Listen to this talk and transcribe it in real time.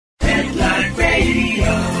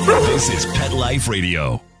This is Pet Life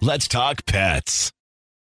Radio. Let's talk pets.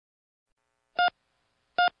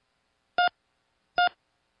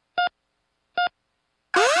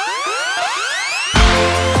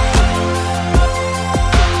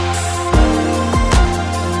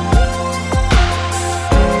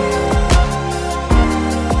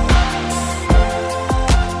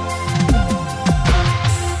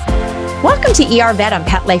 Welcome to ER Vet on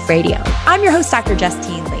Pet Life Radio. I'm your host, Dr.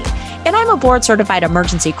 Justine Lee, and I'm a board-certified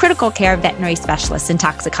emergency critical care veterinary specialist and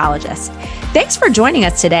toxicologist. Thanks for joining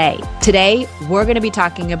us today. Today, we're going to be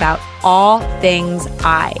talking about all things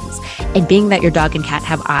eyes. And being that your dog and cat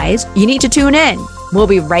have eyes, you need to tune in. We'll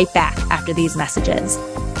be right back after these messages.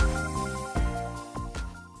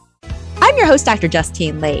 I'm your host, Dr.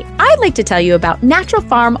 Justine Lee. I'd like to tell you about Natural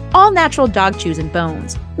Farm all-natural dog chews and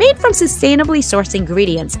bones, made from sustainably sourced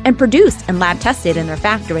ingredients and produced and lab tested in their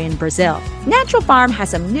factory in Brazil. Natural Farm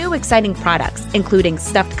has some new exciting products, including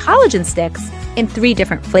stuffed collagen sticks in 3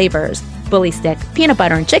 different flavors: Bully Stick, Peanut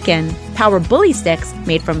Butter and Chicken, Power Bully Sticks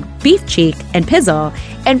made from beef cheek and pizzle,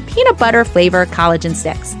 and peanut butter flavor collagen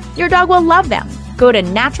sticks. Your dog will love them. Go to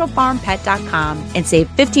naturalfarmpet.com and save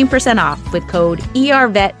 15% off with code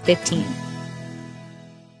ERVET15.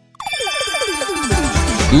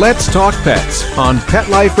 Let's Talk Pets on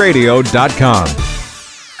PetLifeRadio.com.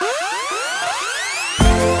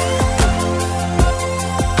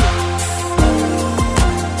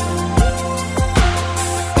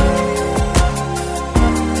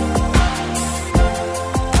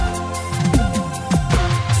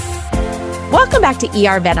 Welcome back to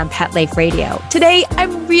ER Vet on Pet Life Radio. Today,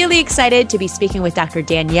 I'm really excited to be speaking with Dr.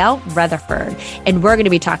 Danielle Rutherford, and we're going to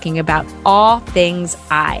be talking about all things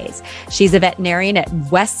eyes. She's a veterinarian at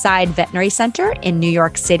Westside Veterinary Center in New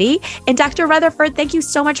York City. And Dr. Rutherford, thank you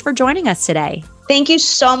so much for joining us today. Thank you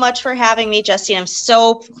so much for having me, Justine. I'm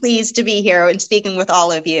so pleased to be here and speaking with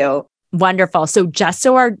all of you. Wonderful. So just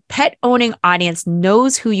so our pet owning audience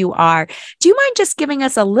knows who you are, do you mind just giving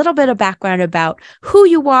us a little bit of background about who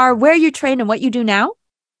you are, where you train, and what you do now?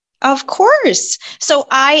 Of course. So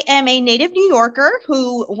I am a native New Yorker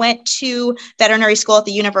who went to veterinary school at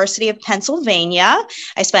the University of Pennsylvania.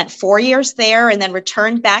 I spent 4 years there and then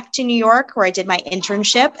returned back to New York, where I did my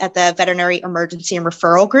internship at the Veterinary Emergency and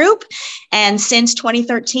Referral Group. And since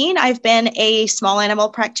 2013, I've been a small animal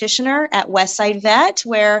practitioner at Westside Vet,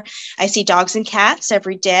 where I see dogs and cats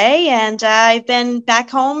every day. And I've been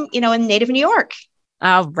back home, in native New York.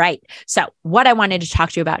 All right. So what I wanted to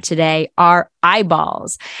talk to you about today are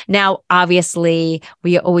eyeballs. Now, obviously,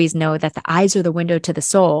 we always know that the eyes are the window to the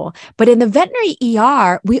soul, but in the veterinary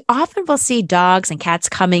ER, we often will see dogs and cats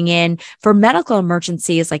coming in for medical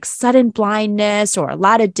emergencies like sudden blindness or a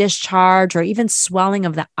lot of discharge or even swelling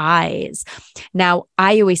of the eyes. Now,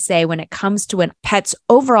 I always say when it comes to a pet's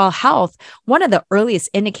overall health, one of the earliest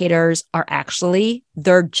indicators are actually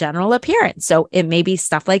their general appearance. So it may be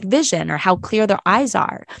stuff like vision or how clear their eyes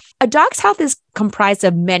are. A dog's health is comprised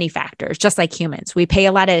of many factors, just like humans. We pay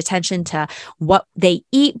a lot of attention to what they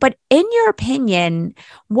eat. But in your opinion,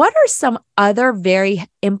 what are some other very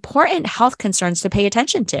important health concerns to pay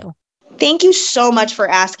attention to? Thank you so much for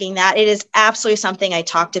asking that. It is absolutely something I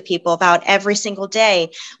talk to people about every single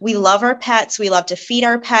day. We love our pets. We love to feed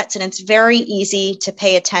our pets, and it's very easy to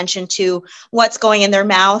pay attention to what's going in their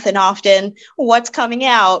mouth and often what's coming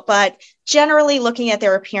out. But generally, looking at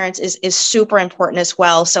their appearance is super important as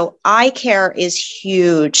well. So eye care is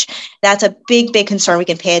huge. That's a big, big concern we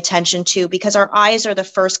can pay attention to, because our eyes are the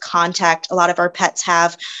first contact a lot of our pets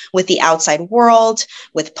have with the outside world,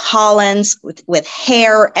 with pollens, with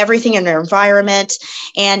hair, everything in their environment.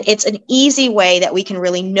 And it's an easy way that we can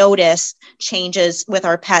really notice changes with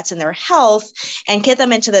our pets and their health and get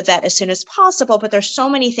them into the vet as soon as possible. But there's so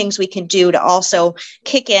many things we can do to also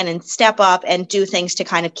kick in and step up and do things to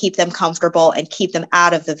kind of keep them comfortable and keep them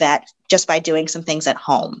out of the vet just by doing some things at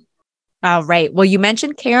home. All right. Well, you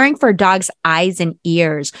mentioned caring for dogs' eyes and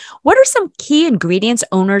ears. What are some key ingredients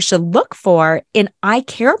owners should look for in eye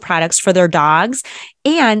care products for their dogs?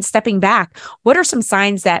 And stepping back, what are some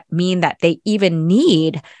signs that mean that they even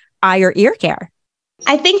need eye or ear care?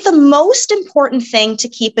 I think the most important thing to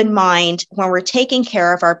keep in mind when we're taking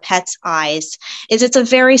care of our pet's eyes is it's a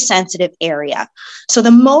very sensitive area. So the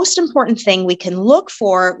most important thing we can look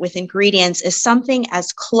for with ingredients is something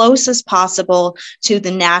as close as possible to the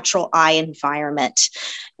natural eye environment.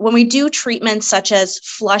 When we do treatments such as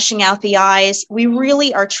flushing out the eyes, we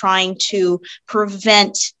really are trying to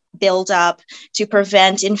prevent buildup, to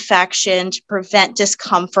prevent infection, to prevent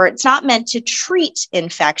discomfort. It's not meant to treat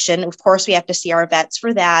infection. Of course, we have to see our vets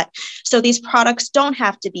for that. So these products don't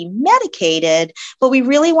have to be medicated, but we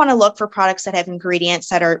really want to look for products that have ingredients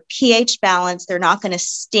that are pH balanced. They're not going to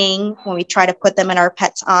sting when we try to put them in our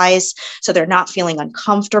pet's eyes, so they're not feeling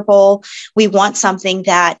uncomfortable. We want something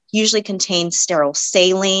that usually contains sterile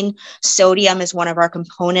saline. Sodium is one of our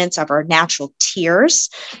components of our natural tears,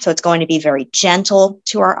 so it's going to be very gentle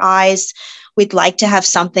to our eyes. We'd like to have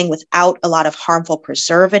something without a lot of harmful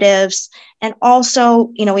preservatives. And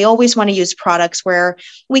also, we always want to use products where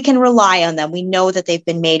we can rely on them. We know that they've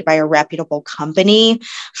been made by a reputable company.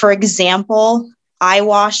 For example, eye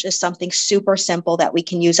wash is something super simple that we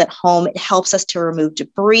can use at home. It helps us to remove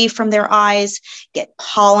debris from their eyes, get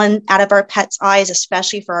pollen out of our pets' eyes,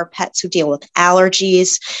 especially for our pets who deal with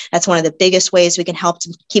allergies. That's one of the biggest ways we can help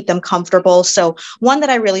to keep them comfortable. So one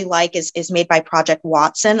that I really like is made by Project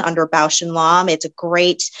Watson under Bausch & Lomb. It's a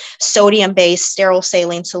great sodium-based sterile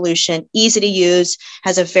saline solution, easy to use,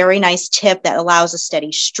 has a very nice tip that allows a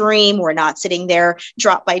steady stream. We're not sitting there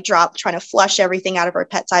drop by drop trying to flush everything out of our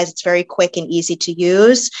pet's eyes. It's very quick and easy to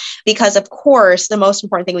use, because of course, the most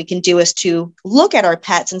important thing we can do is to look at our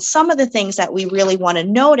pets. And some of the things that we really want to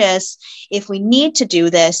notice if we need to do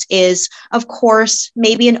this is, of course,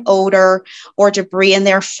 maybe an odor or debris in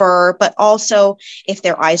their fur, but also if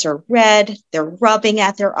their eyes are red, they're rubbing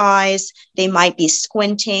at their eyes, they might be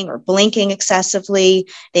squinting or blinking excessively.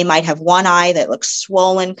 They might have one eye that looks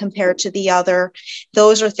swollen compared to the other.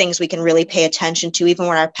 Those are things we can really pay attention to, even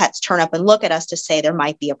when our pets turn up and look at us to say there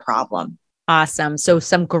might be a problem. Awesome. So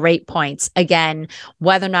some great points. Again,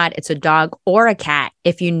 whether or not it's a dog or a cat,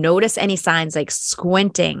 if you notice any signs like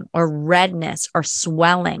squinting or redness or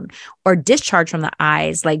swelling or discharge from the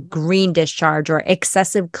eyes, like green discharge, or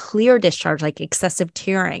excessive clear discharge, like excessive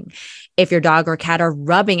tearing, if your dog or cat are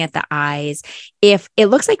rubbing at the eyes, if it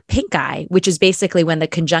looks like pink eye, which is basically when the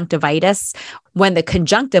conjunctiva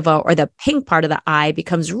or the pink part of the eye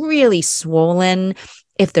becomes really swollen,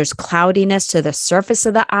 if there's cloudiness to the surface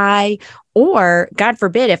of the eye, or God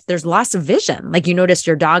forbid, if there's loss of vision, like you notice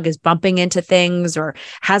your dog is bumping into things or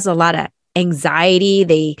has a lot of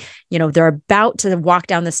anxiety, they're about to walk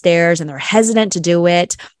down the stairs and they're hesitant to do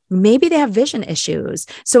it. Maybe they have vision issues.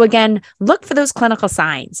 So again, look for those clinical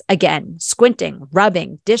signs. Again, squinting,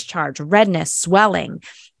 rubbing, discharge, redness, swelling,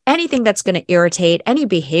 anything that's going to irritate, any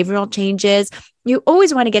behavioral changes. You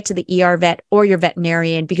always want to get to the ER vet or your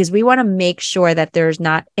veterinarian, because we want to make sure that there's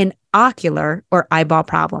not an ocular or eyeball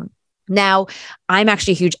problem. Now, I'm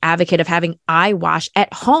actually a huge advocate of having eye wash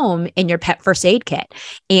at home in your pet first aid kit.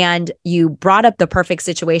 And you brought up the perfect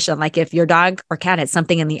situation. Like if your dog or cat has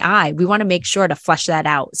something in the eye, we want to make sure to flush that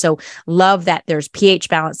out. So love that there's pH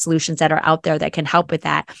balanced solutions that are out there that can help with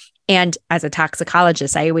that. And as a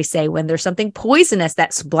toxicologist, I always say when there's something poisonous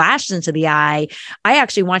that splashed into the eye, I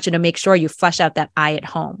actually want you to make sure you flush out that eye at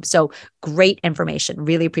home. So great information.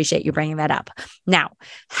 Really appreciate you bringing that up. Now,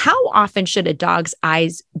 how often should a dog's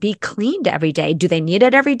eyes be cleaned every day? Do they need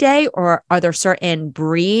it every day? Or are there certain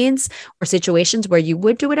breeds or situations where you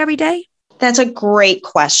would do it every day? That's a great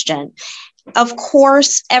question. Of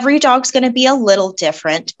course, every dog's going to be a little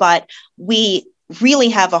different, but we really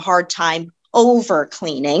have a hard time over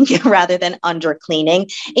cleaning rather than under cleaning.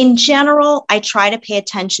 In general, I try to pay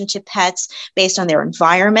attention to pets based on their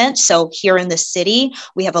environment. So here in the city,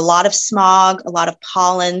 we have a lot of smog, a lot of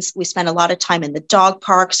pollens. We spend a lot of time in the dog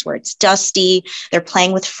parks where it's dusty. They're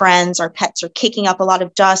playing with friends. Our pets are kicking up a lot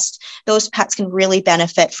of dust. Those pets can really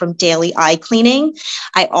benefit from daily eye cleaning.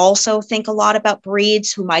 I also think a lot about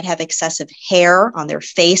breeds who might have excessive hair on their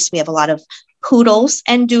face. We have a lot of poodles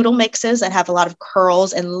and doodle mixes that have a lot of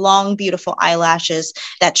curls and long, beautiful eyelashes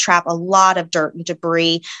that trap a lot of dirt and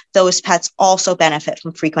debris. Those pets also benefit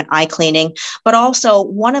from frequent eye cleaning. But also,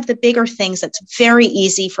 one of the bigger things that's very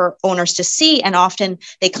easy for owners to see, and often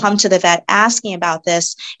they come to the vet asking about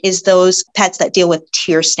this, is those pets that deal with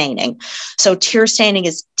tear staining. So tear staining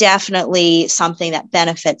is definitely something that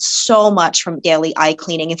benefits so much from daily eye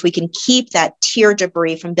cleaning. If we can keep that tear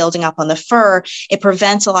debris from building up on the fur, it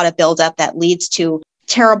prevents a lot of buildup that leads to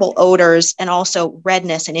terrible odors and also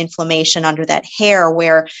redness and inflammation under that hair,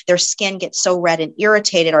 where their skin gets so red and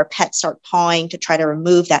irritated, our pets start pawing to try to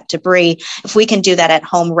remove that debris. If we can do that at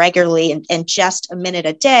home regularly and just a minute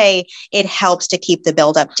a day, it helps to keep the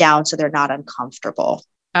buildup down so they're not uncomfortable.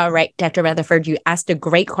 All right, Dr. Rutherford, you asked a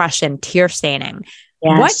great question, tear staining.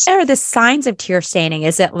 Yes. What are the signs of tear staining?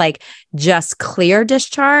 Is it like just clear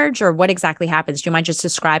discharge, or what exactly happens? Do you mind just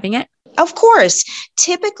describing it? Of course.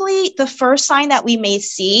 Typically, the first sign that we may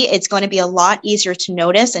see, it's going to be a lot easier to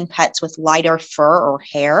notice in pets with lighter fur or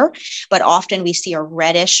hair, but often we see a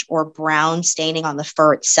reddish or brown staining on the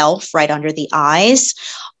fur itself right under the eyes.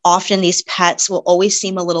 Often these pets will always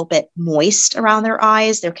seem a little bit moist around their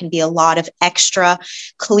eyes. There can be a lot of extra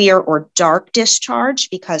clear or dark discharge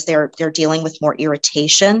because they're dealing with more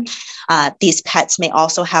irritation. These pets may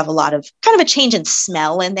also have a lot of kind of a change in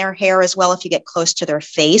smell in their hair as well. If you get close to their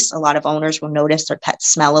face, a lot of owners will notice their pets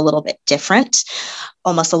smell a little bit different,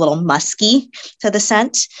 almost a little musky to the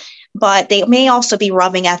scent. But they may also be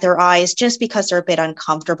rubbing at their eyes just because they're a bit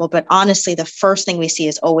uncomfortable. But honestly, the first thing we see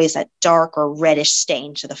is always that dark or reddish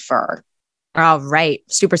stain to the fur. All right.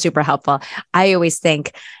 Super, super helpful. I always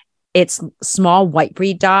think it's small white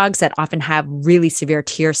breed dogs that often have really severe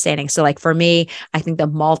tear staining. So like for me, I think the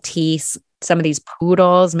Maltese, some of these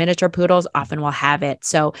poodles, miniature poodles often will have it.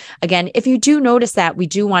 So again, if you do notice that, we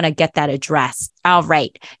do want to get that addressed. All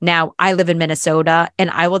right. Now I live in Minnesota and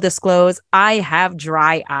I will disclose I have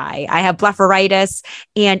dry eye. I have blepharitis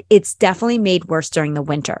and it's definitely made worse during the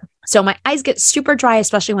winter. So my eyes get super dry,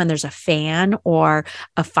 especially when there's a fan or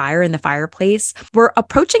a fire in the fireplace. We're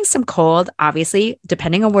approaching some cold, obviously,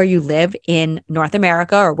 depending on where you live in North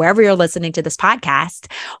America or wherever you're listening to this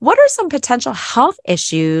podcast. What are some potential health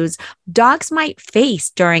issues dogs might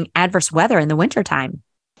face during adverse weather in the wintertime?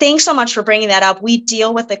 Thanks so much for bringing that up. We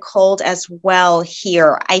deal with the cold as well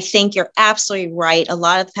here. I think you're absolutely right. A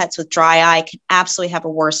lot of pets with dry eye can absolutely have a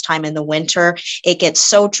worse time in the winter. It gets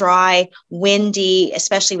so dry, windy,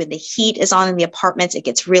 especially when the heat is on in the apartments. It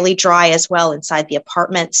gets really dry as well inside the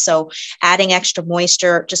apartment. So adding extra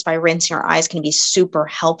moisture just by rinsing our eyes can be super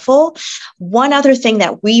helpful. One other thing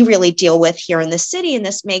that we really deal with here in the city, and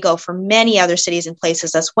this may go for many other cities and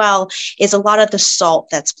places as well, is a lot of the salt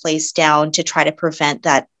that's placed down to try to prevent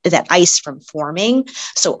that ice from forming.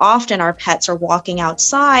 So often our pets are walking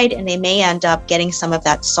outside and they may end up getting some of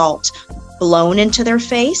that salt blown into their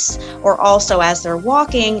face, or also as they're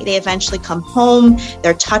walking, they eventually come home,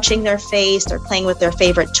 they're touching their face, they're playing with their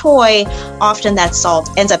favorite toy. Often that salt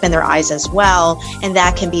ends up in their eyes as well, and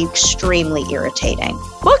that can be extremely irritating.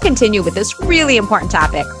 We'll continue with this really important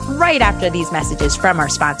topic right after these messages from our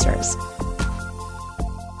sponsors.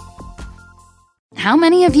 How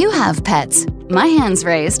many of you have pets? My hand's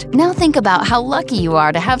raised. Now think about how lucky you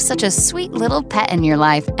are to have such a sweet little pet in your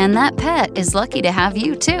life, and that pet is lucky to have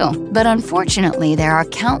you too. But unfortunately, there are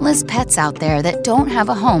countless pets out there that don't have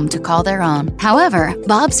a home to call their own. However,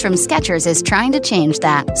 Bob's from Skechers is trying to change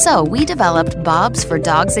that. So we developed Bob's for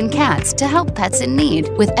dogs and cats to help pets in need.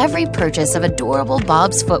 With every purchase of adorable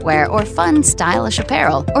Bob's footwear or fun, stylish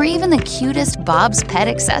apparel, or even the cutest Bob's pet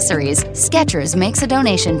accessories, Skechers makes a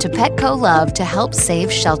donation to Petco Love to help save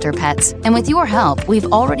shelter pets. And with your help, we've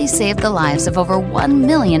already saved the lives of over 1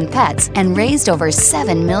 million pets and raised over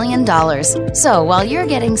 $7 million. So while you're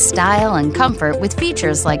getting style and comfort with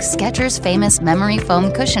features like Skechers' famous memory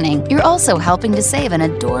foam cushioning, you're also helping to save an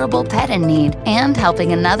adorable pet in need and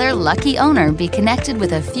helping another lucky owner be connected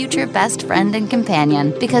with a future best friend and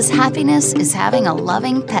companion. Because happiness is having a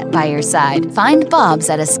loving pet by your side. Find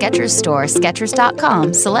Bob's at a Skechers store,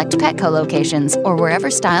 Skechers.com, select Petco locations, or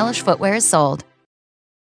wherever stylish footwear is sold.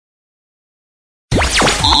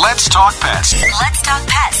 Let's talk pets. Let's talk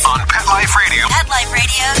pets On Pet Life Radio.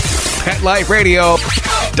 Pet Life Radio.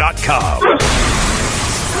 PetLifeRadio.com.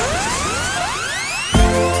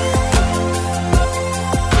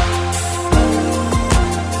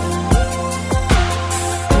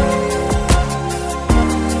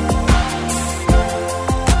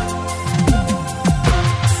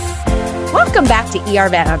 Welcome back to ER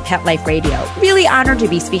Vet on Pet Life Radio. Really honored to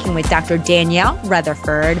be speaking with Dr. Danielle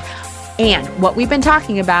Rutherford. And what we've been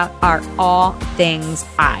talking about are all things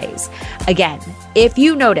eyes. Again, if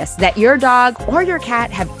you notice that your dog or your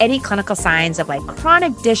cat have any clinical signs of like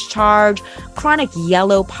chronic discharge, chronic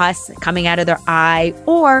yellow pus coming out of their eye,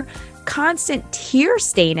 or constant tear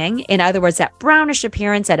staining, in other words, that brownish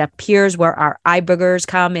appearance that appears where our eye boogers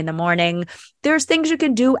come in the morning, there's things you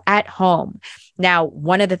can do at home. Now,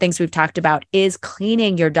 one of the things we've talked about is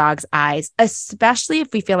cleaning your dog's eyes, especially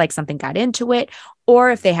if we feel like something got into it or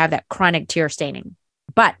if they have that chronic tear staining.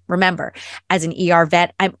 But remember, as an ER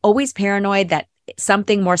vet, I'm always paranoid that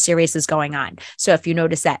something more serious is going on. So if you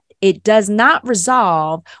notice that it does not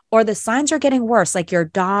resolve or the signs are getting worse, like your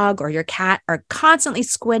dog or your cat are constantly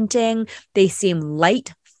squinting, they seem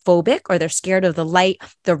light phobic or they're scared of the light,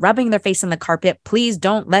 they're rubbing their face on the carpet, please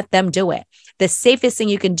don't let them do it. The safest thing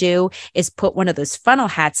you can do is put one of those funnel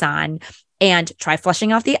hats on and try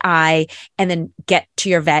flushing out the eye and then get to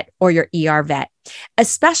your vet or your ER vet,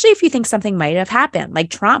 especially if you think something might have happened, like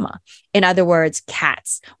trauma. In other words,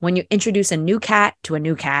 cats. When you introduce a new cat to a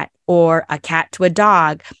new cat or a cat to a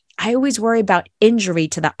dog, I always worry about injury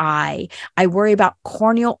to the eye. I worry about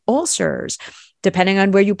corneal ulcers. Depending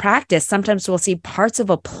on where you practice, sometimes we'll see parts of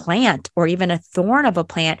a plant or even a thorn of a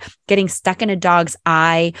plant getting stuck in a dog's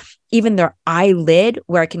eye, even their eyelid,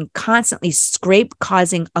 where it can constantly scrape,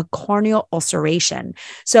 causing a corneal ulceration.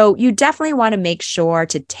 So you definitely want to make sure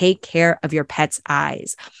to take care of your pet's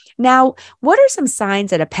eyes. Now, what are some signs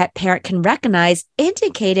that a pet parent can recognize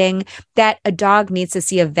indicating that a dog needs to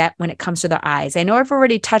see a vet when it comes to their eyes? I know I've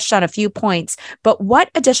already touched on a few points, but what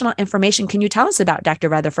additional information can you tell us about, Dr.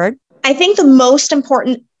 Rutherford? I think the most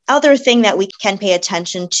important other thing that we can pay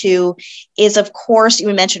attention to is, of course,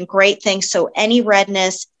 you mentioned great things. So any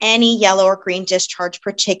redness, any yellow or green discharge,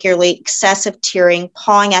 particularly excessive tearing,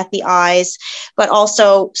 pawing at the eyes, but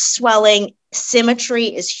also swelling. Symmetry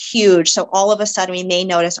is huge. So all of a sudden, we may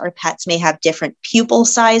notice our pets may have different pupil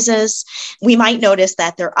sizes. We might notice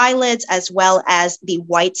that their eyelids, as well as the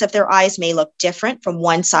whites of their eyes, may look different from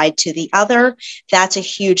one side to the other. That's a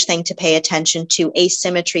huge thing to pay attention to.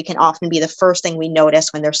 Asymmetry can often be the first thing we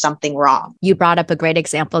notice when there's something wrong. You brought up a great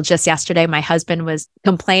example. Just yesterday, my husband was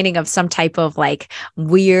complaining of some type of like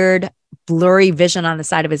weird blurry vision on the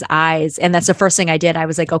side of his eyes. And that's the first thing I did. I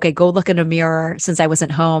was like, okay, go look in a mirror since I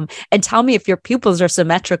wasn't home and tell me if your pupils are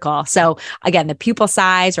symmetrical. So again, the pupil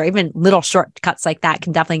size or even little shortcuts like that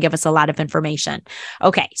can definitely give us a lot of information.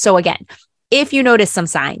 Okay. So again, if you notice some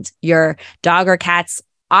signs, your dog or cat's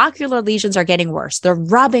ocular lesions are getting worse. They're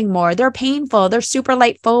rubbing more. They're painful. They're super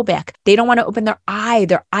light phobic. They don't want to open their eye.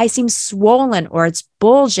 Their eye seems swollen or it's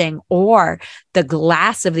bulging, or the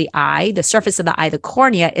glass of the eye, the surface of the eye, the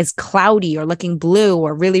cornea is cloudy or looking blue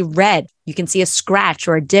or really red. You can see a scratch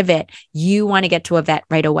or a divot. You want to get to a vet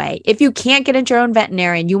right away. If you can't get into your own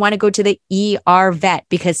veterinarian, you want to go to the ER vet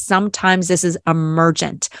because sometimes this is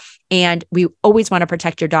emergent. And we always want to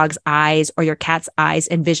protect your dog's eyes or your cat's eyes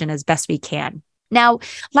and vision as best we can. Now,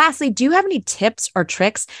 lastly, do you have any tips or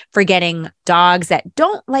tricks for getting dogs that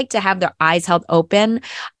don't like to have their eyes held open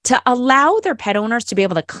to allow their pet owners to be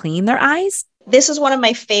able to clean their eyes? This is one of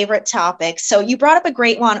my favorite topics. So you brought up a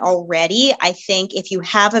great one already. I think if you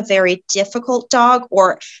have a very difficult dog,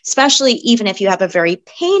 or especially even if you have a very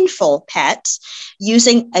painful pet,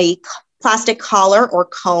 using a plastic collar or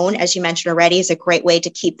cone, as you mentioned already, is a great way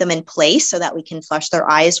to keep them in place so that we can flush their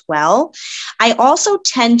eyes well. I also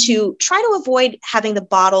tend to try to avoid having the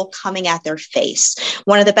bottle coming at their face.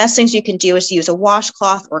 One of the best things you can do is use a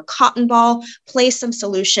washcloth or cotton ball, place some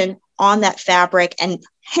solution on that fabric and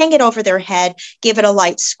hang it over their head, give it a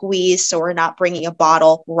light squeeze so we're not bringing a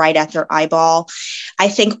bottle right at their eyeball. I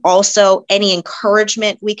think also any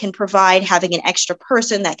encouragement we can provide, having an extra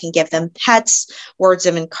person that can give them pets, words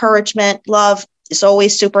of encouragement, love, is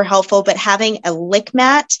always super helpful, but having a lick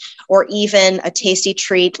mat or even a tasty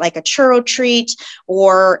treat like a churro treat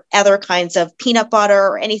or other kinds of peanut butter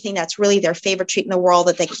or anything that's really their favorite treat in the world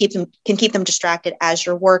that can keep them distracted as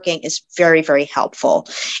you're working is very, very helpful.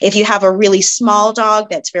 If you have a really small dog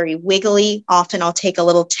that's very wiggly, often I'll take a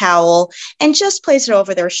little towel and just place it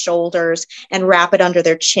over their shoulders and wrap it under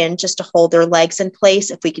their chin just to hold their legs in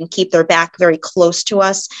place. If we can keep their back very close to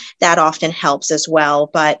us, that often helps as well.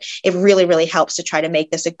 But it really, really helps to try to make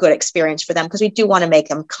this a good experience for them because we do want to make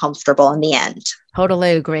them comfortable in the end.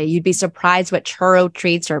 Totally agree. You'd be surprised what churro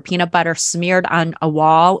treats or peanut butter smeared on a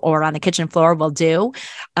wall or on the kitchen floor will do.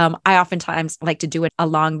 I oftentimes like to do it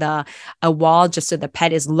along a wall just so the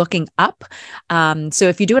pet is looking up. So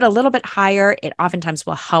if you do it a little bit higher, it oftentimes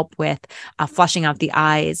will help with flushing out the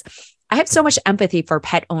eyes. I have so much empathy for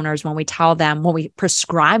pet owners when we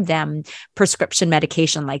prescribe them prescription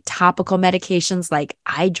medication, like topical medications, like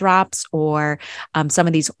eye drops or some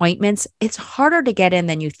of these ointments. It's harder to get in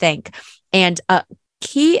than you think. And a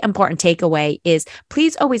key important takeaway is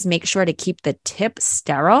please always make sure to keep the tip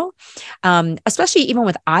sterile, especially even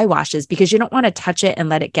with eye washes, because you don't want to touch it and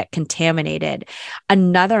let it get contaminated.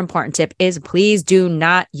 Another important tip is please do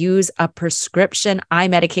not use a prescription eye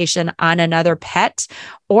medication on another pet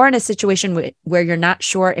or in a situation where you're not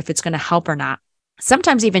sure if it's going to help or not.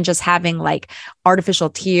 Sometimes even just having like artificial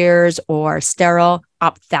tears or sterile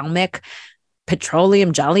ophthalmic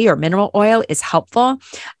petroleum jelly or mineral oil is helpful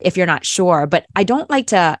if you're not sure. But I don't like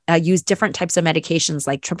to use different types of medications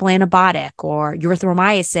like triple antibiotic or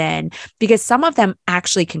erythromycin because some of them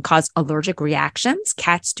actually can cause allergic reactions.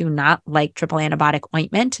 Cats do not like triple antibiotic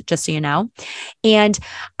ointment, just so you know. And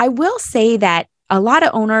I will say that a lot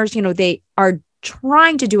of owners, they are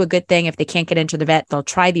trying to do a good thing. If they can't get into the vet, they'll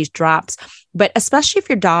try these drops. But especially if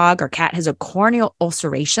your dog or cat has a corneal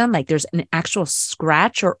ulceration, like there's an actual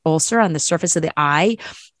scratch or ulcer on the surface of the eye,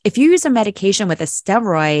 if you use a medication with a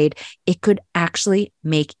steroid, it could actually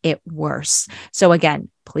make it worse. So again,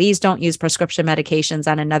 please don't use prescription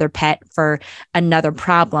medications on another pet for another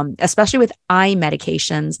problem, especially with eye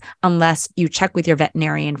medications, unless you check with your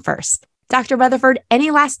veterinarian first. Dr. Rutherford, any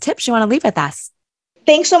last tips you want to leave with us?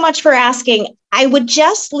 Thanks so much for asking. I would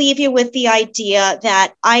just leave you with the idea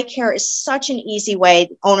that eye care is such an easy way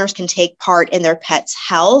owners can take part in their pet's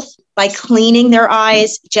health. By cleaning their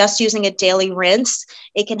eyes, just using a daily rinse,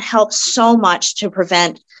 it can help so much to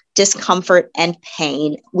prevent discomfort and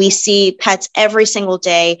pain. We see pets every single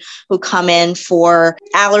day who come in for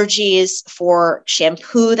allergies, for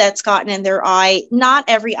shampoo that's gotten in their eye. Not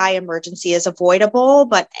every eye emergency is avoidable,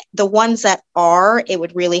 but the ones that are, it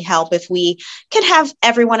would really help if we could have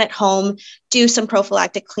everyone at home do some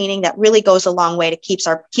prophylactic cleaning. That really goes a long way to keep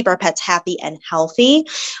our pets happy and healthy.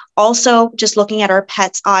 Also, just looking at our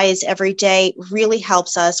pets' eyes every day really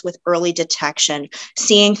helps us with early detection,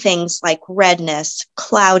 seeing things like redness,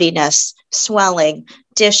 cloudiness, swelling,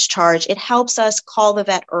 discharge. It helps us call the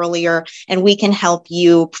vet earlier, and we can help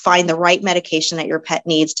you find the right medication that your pet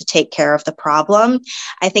needs to take care of the problem.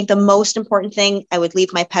 I think the most important thing I would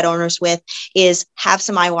leave my pet owners with is have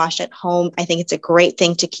some eye wash at home. I think it's a great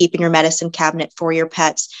thing to keep in your medicine cabinet for your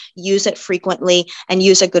pets. Use it frequently and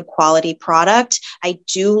use a good quality product. I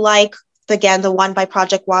do like, again, the one by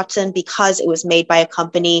Project Watson, because it was made by a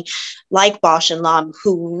company like Bausch & Lomb,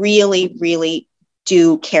 who really, really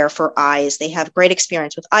do care for eyes. They have great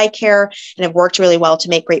experience with eye care and have worked really well to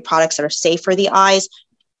make great products that are safe for the eyes.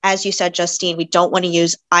 As you said, Justine, we don't want to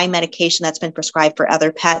use eye medication that's been prescribed for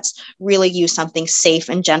other pets. Really use something safe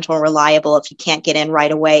and gentle and reliable if you can't get in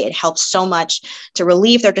right away. It helps so much to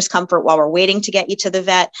relieve their discomfort while we're waiting to get you to the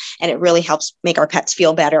vet. And it really helps make our pets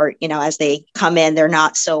feel better. As they come in, they're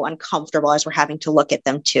not so uncomfortable as we're having to look at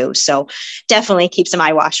them too. So definitely keep some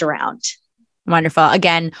eye wash around. Wonderful.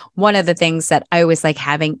 Again, one of the things that I always like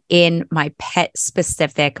having in my pet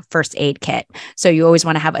specific first aid kit. So you always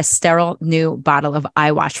want to have a sterile new bottle of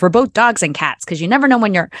eye wash for both dogs and cats, because you never know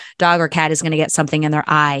when your dog or cat is going to get something in their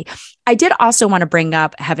eye. I did also want to bring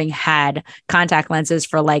up, having had contact lenses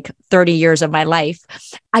for like 30 years of my life,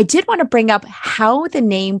 I did want to bring up how the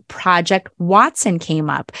name Project Watson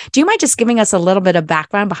came up. Do you mind just giving us a little bit of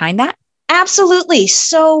background behind that? Absolutely.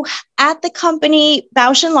 So at the company,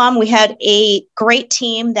 Bausch & Lomb, we had a great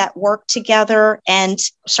team that worked together and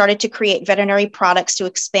started to create veterinary products to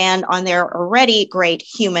expand on their already great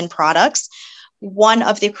human products. One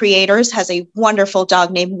of the creators has a wonderful dog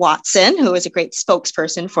named Watson, who is a great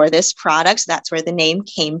spokesperson for this product. So that's where the name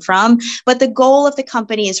came from. But the goal of the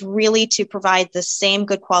company is really to provide the same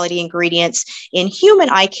good quality ingredients in human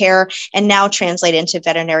eye care and now translate into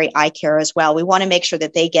veterinary eye care as well. We want to make sure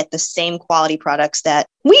that they get the same quality products that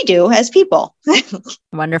we do as people.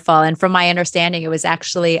 Wonderful. And from my understanding, it was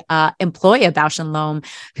actually an employee of Bausch & Lomb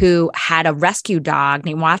who had a rescue dog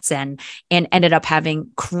named Watson and ended up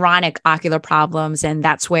having chronic ocular problems. And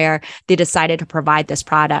that's where they decided to provide this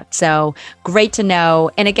product. So great to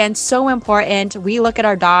know. And again, so important. We look at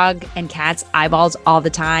our dog and cat's eyeballs all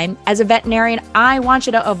the time. As a veterinarian, I want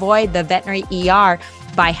you to avoid the veterinary ER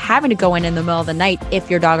by having to go in the middle of the night if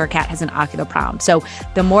your dog or cat has an ocular problem. So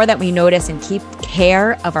the more that we notice and keep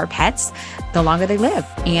care of our pets, the longer they live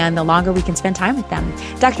and the longer we can spend time with them.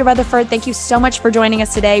 Dr. Rutherford, thank you so much for joining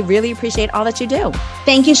us today. Really appreciate all that you do.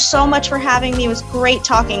 Thank you so much for having me. It was great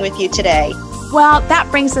talking with you today. Well,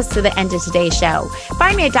 that brings us to the end of today's show.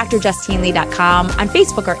 Find me at drjustinelee.com, on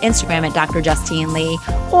Facebook or Instagram at Dr. Justine Lee,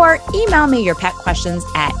 or email me your pet questions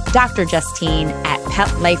at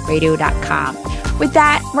drjustine@petliferadio.com. With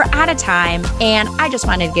that, we're out of time, and I just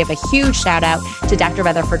wanted to give a huge shout out to Dr.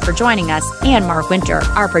 Rutherford for joining us and Mark Winter,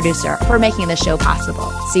 our producer, for making the show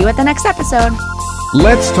possible. See you at the next episode.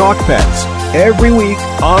 Let's Talk Pets, every week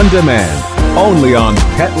on demand, only on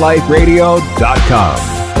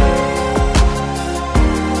PetLifeRadio.com.